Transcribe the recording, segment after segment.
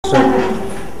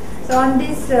So on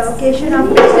this occasion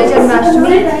of Krishna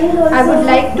Janmashtami, I would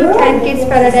like to thank Kids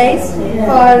Paradise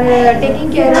for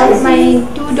taking care of my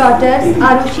two daughters,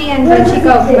 Arushi and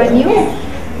Vanshika Upmanyu.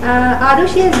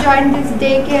 Arushi has joined this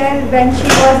daycare when she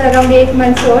was around 8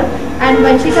 months old, and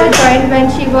Vanshika joined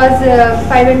when she was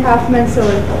 5.5 months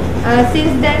old.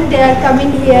 Since then they are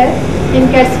coming here in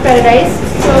Kids Paradise.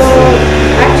 So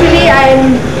actually I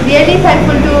am really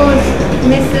thankful to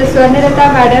Miss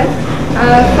Swarnalatha Madam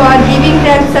for giving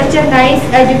them such a nice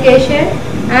education,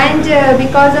 and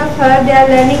because of her they are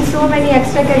learning so many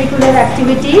extracurricular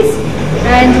activities,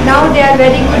 and now they are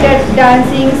very good at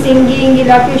dancing, singing,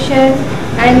 elocution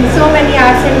and so many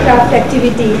arts and craft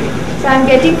activities. So I am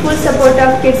getting full support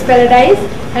of Kids Paradise,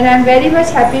 and I am very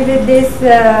much happy with this.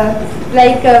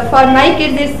 For my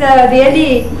kids it's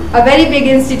really a very big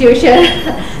institution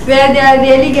where they are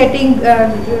really getting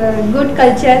good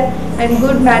culture and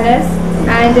good manners,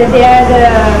 and they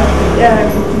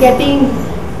are getting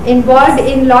involved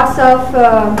in lots of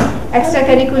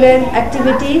extracurricular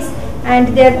activities, and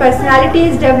their personality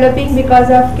is developing because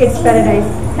of Kids Paradise.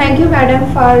 Thank you Madam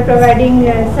for providing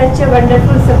such a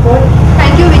wonderful support.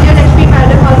 Thank you Vijay Lakshmi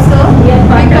Madam also,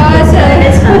 because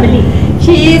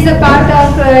she is a part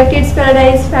of Kids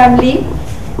Paradise family,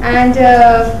 and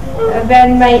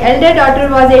when my elder daughter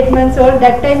was 8 months old,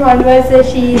 that time onwards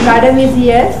Madam is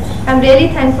here. I am really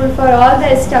thankful for all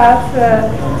the staff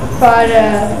for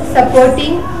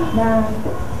supporting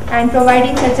and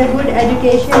providing such a good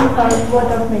education for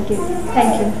both of my kids.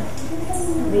 Thank you.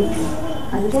 Wait,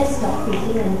 I'll just stop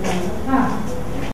speaking and